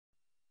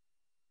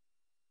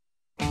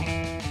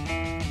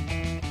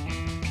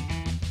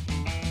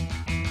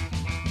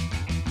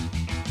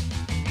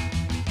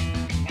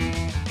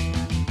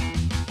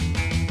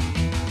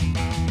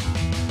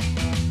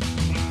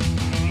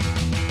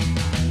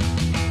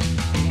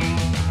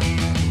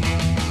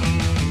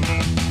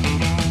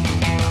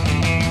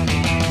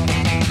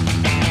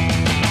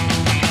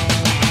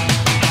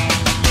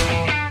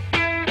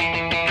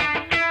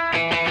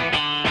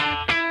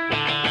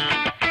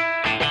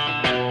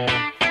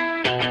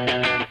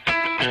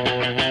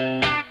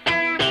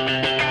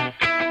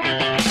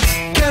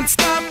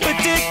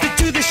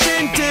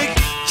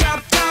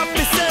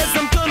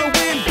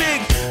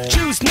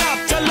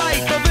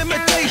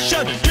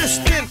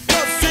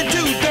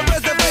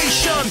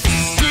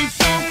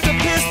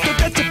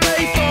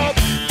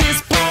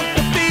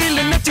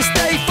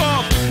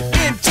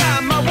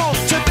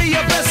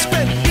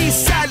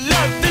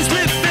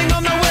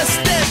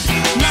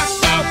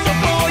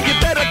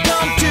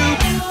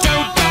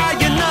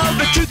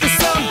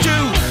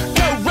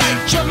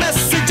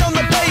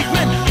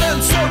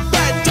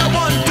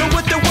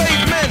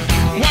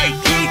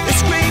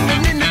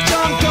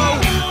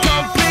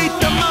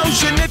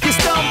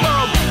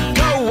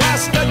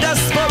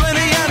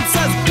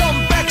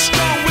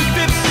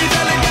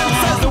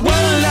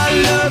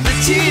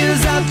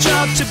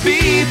to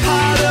be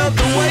part of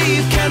the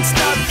wave. Can't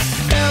stop,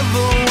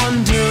 ever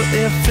wonder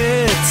if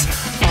it's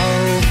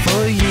all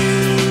for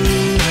you.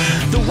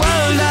 The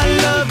world I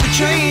love, the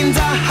trains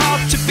I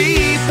hop to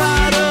be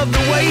part of the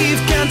wave.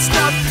 Can't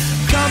stop,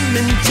 come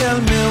and tell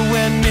me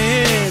when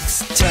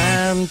it's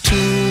time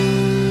to.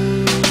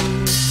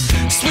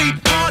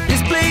 Sweetheart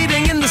is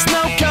bleeding in the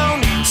snow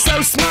cone.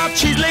 So smart,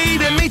 she's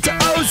leading me to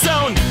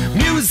ozone.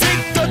 Music,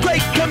 the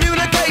great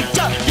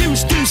communicator.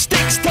 Use two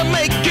sticks to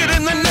make it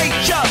in the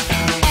nature.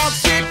 I'll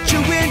get you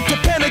into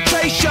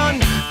penetration.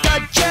 The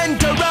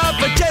gender of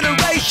a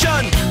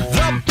generation.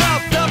 The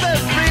birth of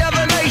every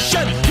other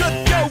nation. Look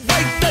your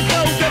way to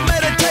go to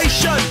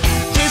meditation.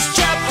 This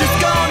chapter's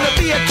gonna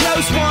be a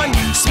close one.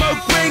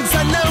 Smoke rings,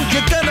 I know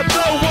you're gonna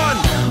blow one.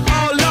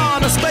 All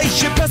on a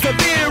spaceship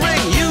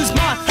persevering. Use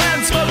my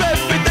hands for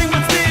everything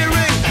but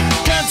steering.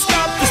 Can't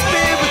stop the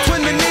spirits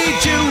when they need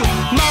you.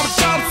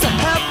 Mountaintops are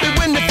happy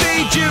when they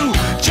feed you.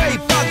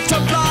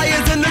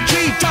 J-butterflies in the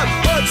treetop.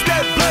 Words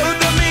that blow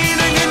the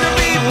meaning in the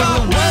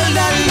bebop. World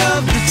I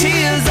love, the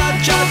tears I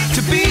drop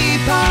to be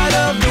part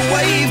of the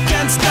wave.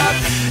 Can't stop,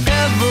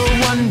 ever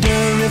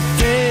wonder if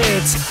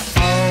it's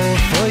all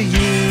for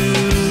you.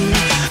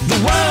 The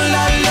world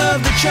I love,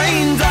 the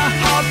trains I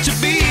hop to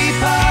be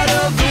part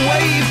of the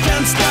wave.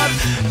 Can't stop,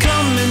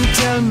 come and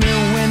tell me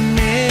when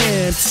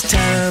it's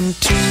time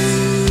to.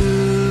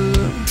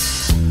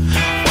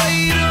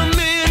 Wait a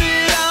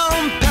minute,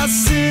 I'm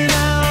passing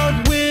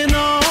out, win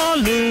or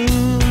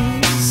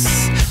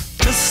lose,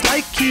 just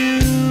like you.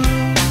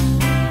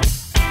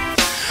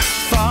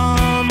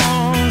 Far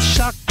more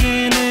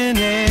shocking than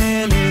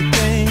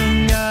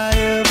anything I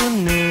ever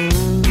knew.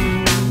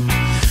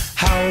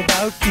 How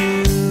about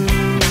you?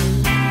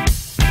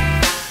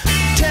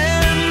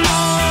 10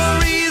 more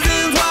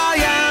reasons why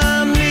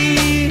I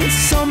need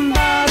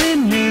somebody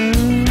new,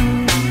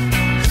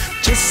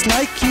 just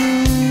like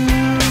you.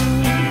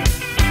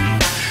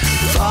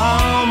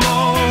 Far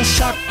more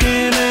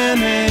shocking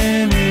than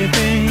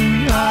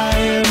anything I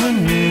ever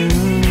knew.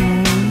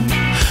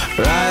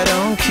 Right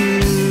on cue.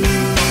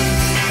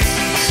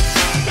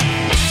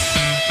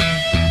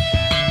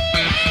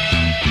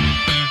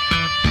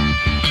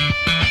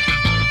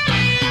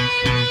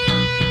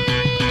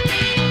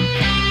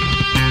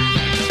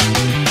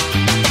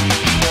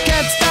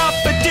 Can't stop,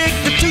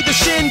 addicted to the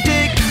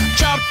shindig.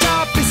 Chop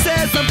top, he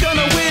says I'm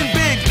gonna win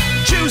big.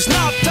 Choose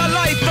not a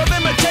life of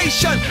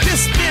imitation.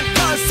 Distant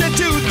person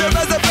to the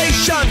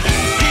reservation.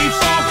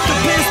 Default the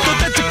pistol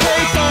that you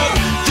pay for.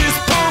 Just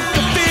pump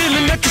the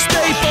feeling that you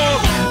stay for.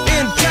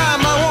 In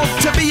time I want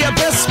to be your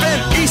best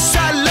friend.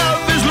 Eastside love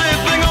is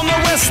living on the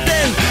west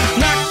end.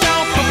 Knocked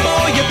out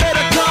before you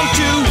better come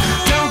to.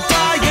 Don't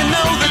die, you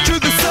know the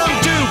truth is some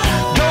do.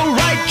 Go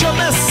write your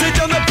message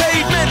on the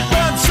pavement.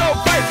 Burn so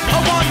bright, I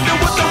wonder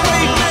what the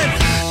wave meant.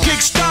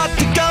 Kickstart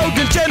the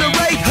golden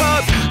generate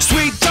hub.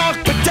 Sweet talk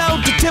but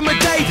don't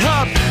intimidate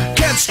hub.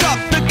 Can't stop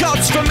the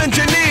gods from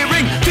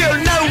engineering. Feel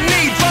no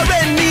need for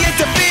any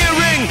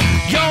interfering.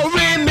 Your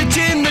image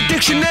in the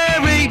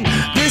dictionary.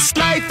 This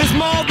life is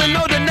more than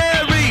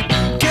ordinary.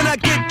 Can I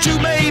get you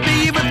maybe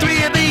even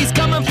 3 of these?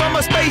 Coming from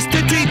a space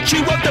to teach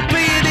you of the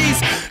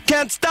Pleiades.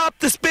 Can't stop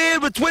the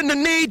spirits when they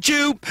need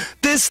you.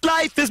 This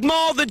life is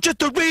more than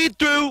just a read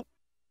through.